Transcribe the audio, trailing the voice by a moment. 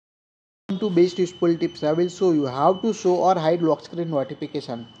to Best Useful Tips. I will show you how to show or hide lock screen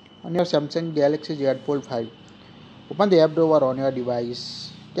notification on your Samsung Galaxy Z Fold 5. Open the app drawer on your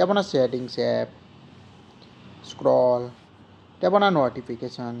device. Tap on a Settings app. Scroll. Tap on a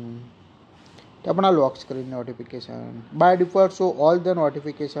Notification. Tap on a lock screen notification. By default, show all the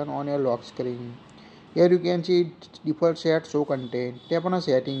notification on your lock screen. Here you can see default set show content. Tap on a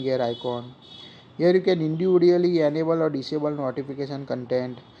setting gear icon. Here you can individually enable or disable notification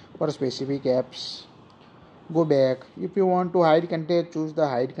content for specific apps. Go back. If you want to hide content, choose the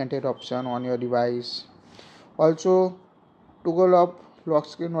hide content option on your device. Also, toggle up lock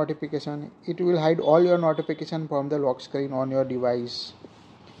screen notification. It will hide all your notification from the lock screen on your device.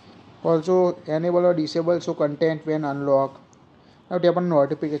 Also, enable or disable show content when unlocked. Now tap on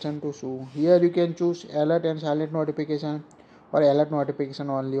notification to show. Here you can choose alert and silent notification or alert notification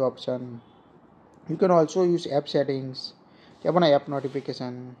only option. You can also use app settings. Tap on app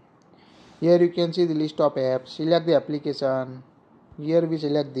notification. Here you can see the list of apps. Select the application. Here we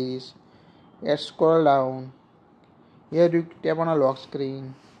select this. Let's scroll down. Here you tap on a lock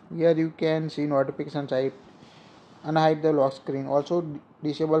screen. Here you can see notification type. Unhide the lock screen. Also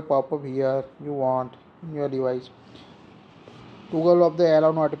disable pop-up here you want in your device. Toggle off the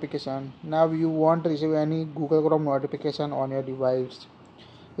allow notification. Now you won't receive any Google Chrome notification on your device.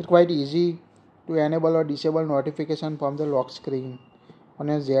 It's quite easy to enable or disable notification from the lock screen on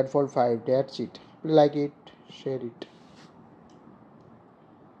a Z Fold 5. That's it. If you like it, share it.